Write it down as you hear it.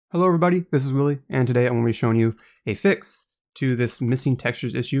Hello everybody, this is Willie, and today I'm going to be showing you a fix to this missing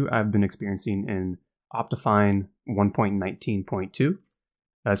textures issue I've been experiencing in Optifine 1.19.2.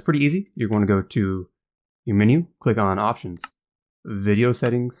 It's pretty easy. You're going to go to your menu, click on Options, Video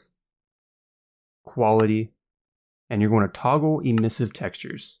Settings, Quality, and you're going to toggle Emissive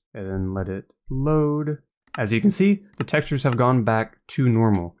Textures, and then let it load. As you can see, the textures have gone back to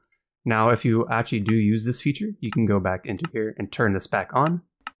normal. Now if you actually do use this feature, you can go back into here and turn this back on,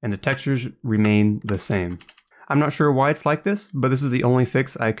 and the textures remain the same. I'm not sure why it's like this, but this is the only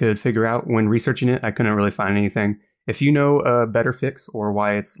fix I could figure out. When researching it, I couldn't really find anything. If you know a better fix or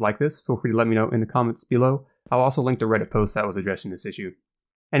why it's like this, feel free to let me know in the comments below. I'll also link the Reddit post that was addressing this issue.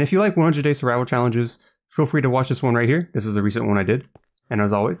 And if you like 100-day survival challenges, feel free to watch this one right here. This is a recent one I did. And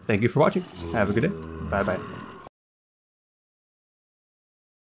as always, thank you for watching. Have a good day. Bye bye.